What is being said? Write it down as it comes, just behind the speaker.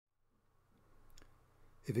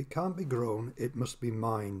If it can't be grown, it must be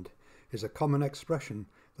mined, is a common expression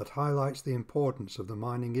that highlights the importance of the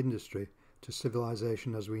mining industry to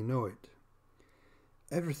civilization as we know it.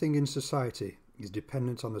 Everything in society is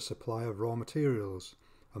dependent on the supply of raw materials,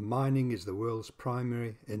 and mining is the world's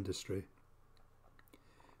primary industry.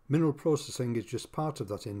 Mineral processing is just part of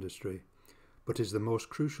that industry, but is the most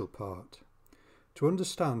crucial part. To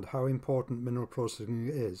understand how important mineral processing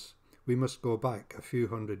is, we must go back a few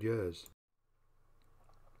hundred years.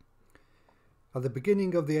 At the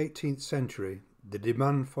beginning of the 18th century, the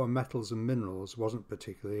demand for metals and minerals wasn't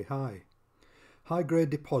particularly high. High-grade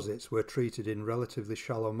deposits were treated in relatively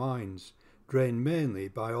shallow mines, drained mainly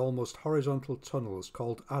by almost horizontal tunnels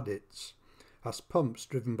called adits, as pumps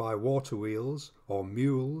driven by water wheels or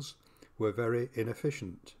mules were very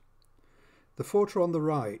inefficient. The photo on the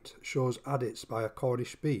right shows adits by a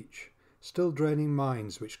Cornish beach, still draining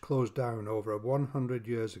mines which closed down over 100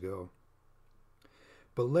 years ago.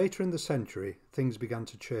 But later in the century, things began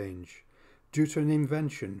to change, due to an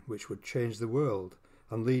invention which would change the world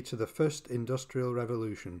and lead to the first industrial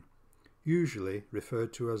revolution, usually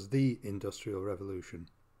referred to as the Industrial Revolution.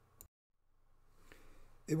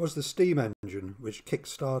 It was the steam engine which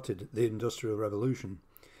kick-started the Industrial Revolution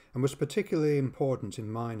and was particularly important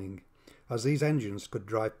in mining, as these engines could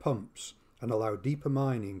drive pumps and allow deeper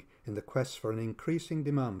mining in the quest for an increasing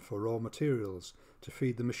demand for raw materials to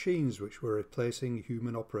feed the machines which were replacing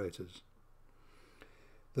human operators.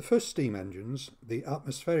 The first steam engines, the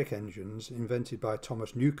atmospheric engines invented by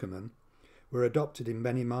Thomas Newcomen, were adopted in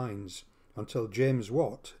many mines until James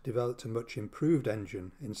Watt developed a much improved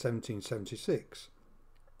engine in 1776,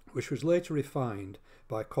 which was later refined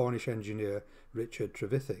by Cornish engineer Richard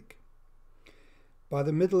Trevithick. By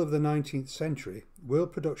the middle of the 19th century,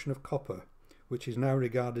 world production of copper, which is now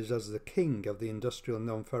regarded as the king of the industrial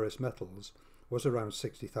non-ferrous metals, was around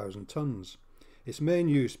 60,000 tonnes, its main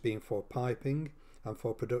use being for piping and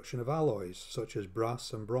for production of alloys such as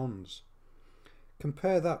brass and bronze.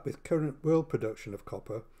 Compare that with current world production of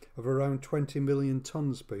copper of around 20 million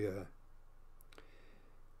tonnes per year.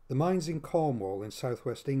 The mines in Cornwall in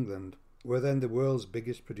southwest England were then the world's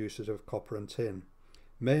biggest producers of copper and tin,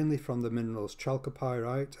 mainly from the minerals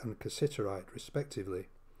chalcopyrite and cassiterite respectively,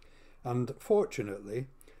 and fortunately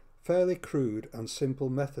fairly crude and simple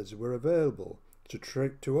methods were available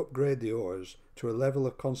to upgrade the ores to a level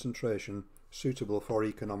of concentration suitable for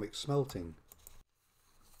economic smelting.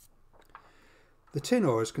 The tin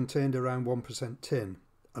ores contained around 1% tin,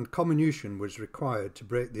 and comminution was required to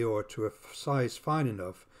break the ore to a size fine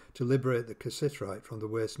enough to liberate the cassiterite from the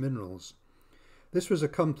waste minerals. This was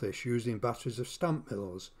accomplished using batteries of stamp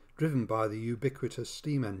mills driven by the ubiquitous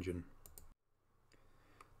steam engine.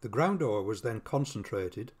 The ground ore was then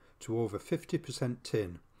concentrated to over 50%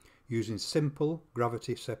 tin using simple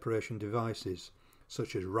gravity separation devices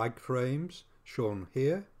such as rag frames, shown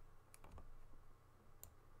here,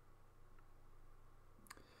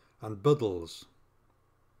 and buddles.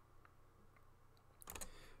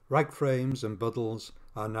 Rag frames and buddles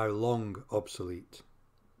are now long obsolete.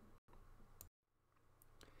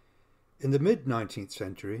 In the mid-19th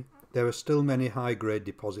century, there were still many high-grade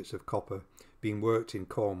deposits of copper being worked in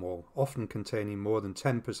Cornwall, often containing more than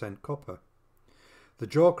 10% copper. The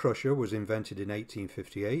jaw crusher was invented in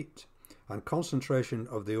 1858, and concentration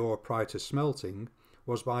of the ore prior to smelting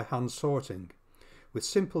was by hand sorting, with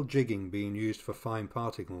simple jigging being used for fine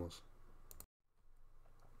particles.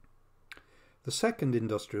 The second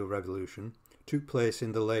industrial revolution took place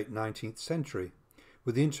in the late 19th century,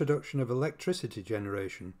 with the introduction of electricity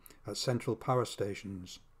generation at central power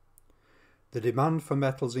stations. The demand for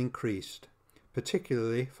metals increased,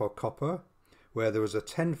 particularly for copper, where there was a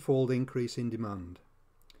tenfold increase in demand.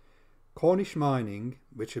 Cornish mining,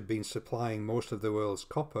 which had been supplying most of the world's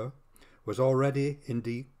copper, was already in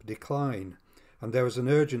deep decline, and there was an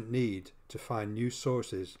urgent need to find new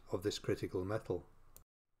sources of this critical metal.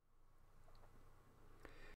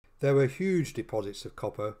 There were huge deposits of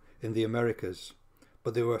copper in the Americas,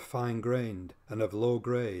 but they were fine-grained and of low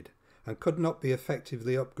grade, and could not be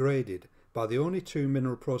effectively upgraded by the only two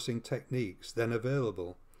mineral processing techniques then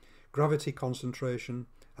available: gravity concentration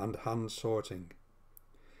and hand sorting.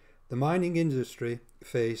 The mining industry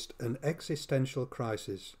faced an existential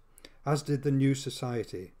crisis, as did the new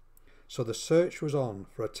society, so the search was on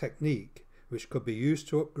for a technique which could be used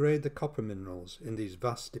to upgrade the copper minerals in these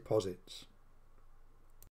vast deposits.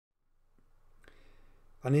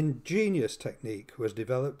 An ingenious technique was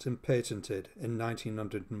developed and patented in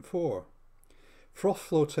 1904. Froth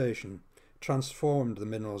flotation transformed the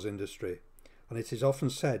minerals industry, and it is often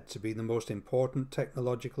said to be the most important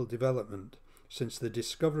technological development since the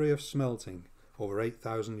discovery of smelting over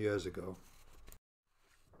 8,000 years ago.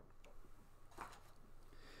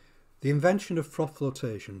 The invention of froth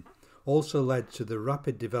flotation also led to the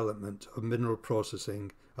rapid development of mineral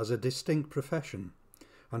processing as a distinct profession,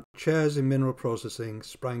 and chairs in mineral processing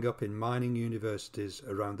sprang up in mining universities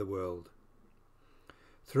around the world.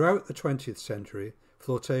 Throughout the 20th century,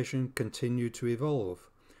 flotation continued to evolve,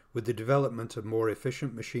 with the development of more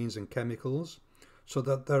efficient machines and chemicals, so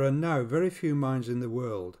that there are now very few mines in the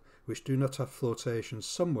world which do not have flotation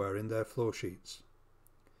somewhere in their flow sheets.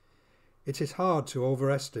 It is hard to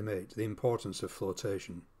overestimate the importance of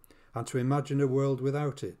flotation, and to imagine a world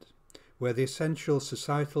without it, where the essential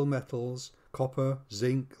societal metals, copper,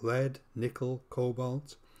 zinc, lead, nickel,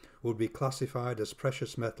 cobalt, would be classified as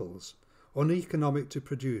precious metals, uneconomic to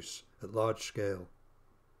produce at large scale.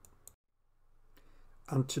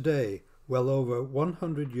 And today, well over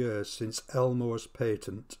 100 years since Elmore's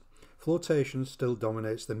patent, flotation still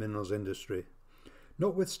dominates the minerals industry,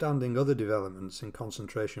 notwithstanding other developments in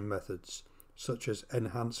concentration methods, such as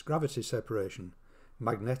enhanced gravity separation,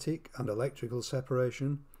 magnetic and electrical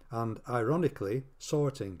separation, and, ironically,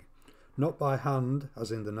 sorting, not by hand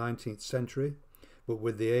as in the 19th century, but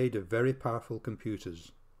with the aid of very powerful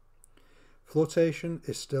computers. Flotation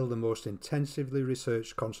is still the most intensively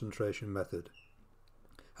researched concentration method,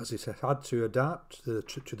 as it has had to adapt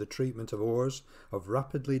to the treatment of ores of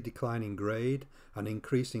rapidly declining grade and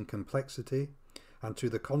increasing complexity, and to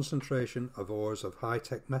the concentration of ores of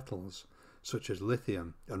high-tech metals, such as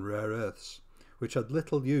lithium and rare earths, which had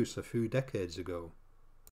little use a few decades ago.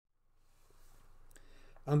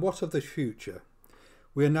 And what of the future?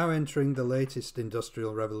 We are now entering the latest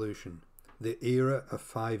industrial revolution, the era of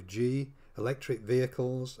 5G, electric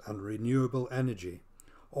vehicles and renewable energy,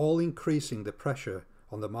 all increasing the pressure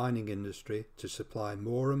on the mining industry to supply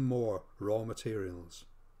more and more raw materials.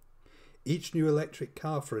 Each new electric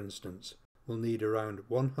car, for instance, will need around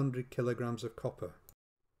 100 kilograms of copper.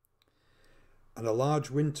 And a large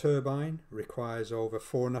wind turbine requires over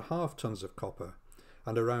 4.5 tons of copper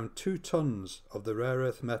and around 2 tons of the rare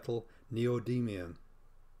earth metal neodymium.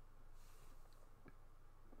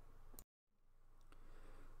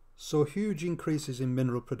 So huge increases in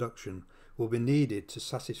mineral production will be needed to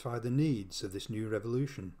satisfy the needs of this new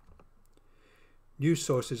revolution. New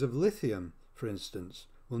sources of lithium, for instance,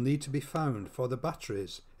 will need to be found for the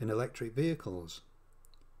batteries in electric vehicles.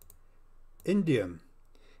 Indium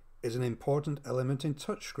is an important element in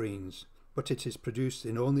touchscreens, but it is produced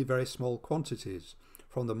in only very small quantities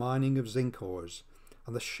from the mining of zinc ores,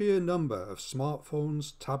 and the sheer number of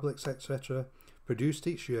smartphones, tablets, etc. produced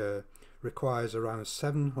each year requires around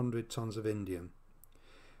 700 tons of indium.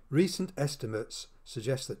 Recent estimates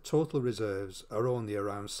suggest that total reserves are only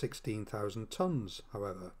around 16,000 tons,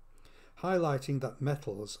 however, highlighting that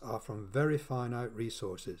metals are from very finite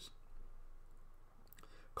resources.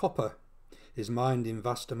 Copper is mined in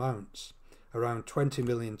vast amounts, around 20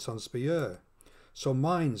 million tons per year, so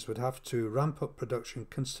mines would have to ramp up production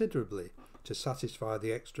considerably to satisfy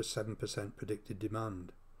the extra 7% predicted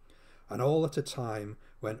demand, and all at a time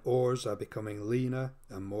when ores are becoming leaner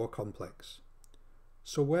and more complex.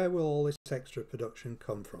 So where will all this extra production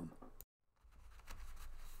come from?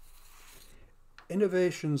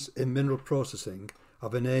 Innovations in mineral processing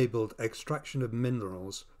have enabled extraction of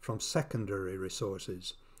minerals from secondary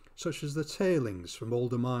resources, such as the tailings from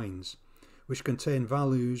older mines, which contain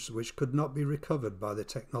values which could not be recovered by the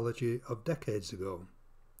technology of decades ago.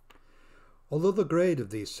 Although the grade of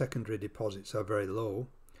these secondary deposits are very low,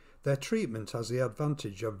 their treatment has the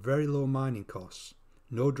advantage of very low mining costs,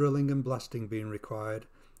 no drilling and blasting being required,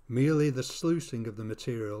 merely the sluicing of the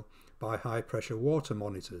material by high-pressure water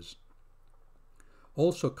monitors.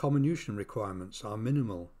 Also, comminution requirements are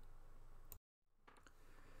minimal.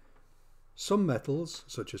 Some metals,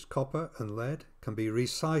 such as copper and lead, can be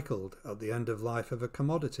recycled at the end of life of a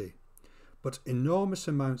commodity, but enormous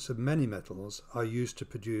amounts of many metals are used to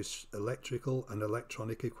produce electrical and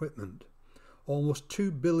electronic equipment. Almost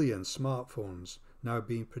 2 billion smartphones now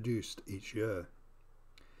being produced each year.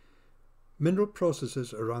 Mineral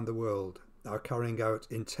processors around the world are carrying out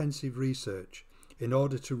intensive research in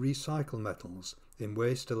order to recycle metals in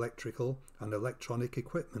waste electrical and electronic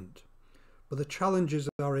equipment. But the challenges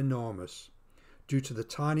are enormous due to the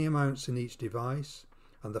tiny amounts in each device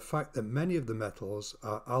and the fact that many of the metals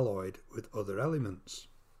are alloyed with other elements.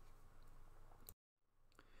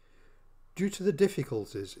 Due to the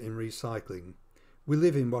difficulties in recycling, we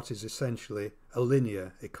live in what is essentially a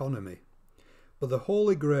linear economy. But the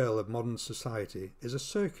holy grail of modern society is a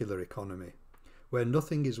circular economy, where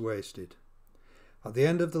nothing is wasted. At the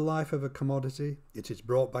end of the life of a commodity, it is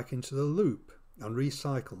brought back into the loop and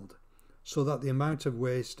recycled, so that the amount of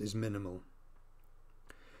waste is minimal.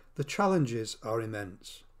 The challenges are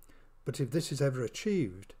immense, but if this is ever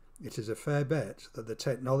achieved, it is a fair bet that the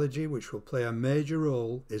technology which will play a major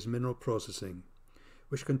role is mineral processing,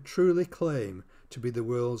 which can truly claim to be the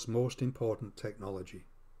world's most important technology.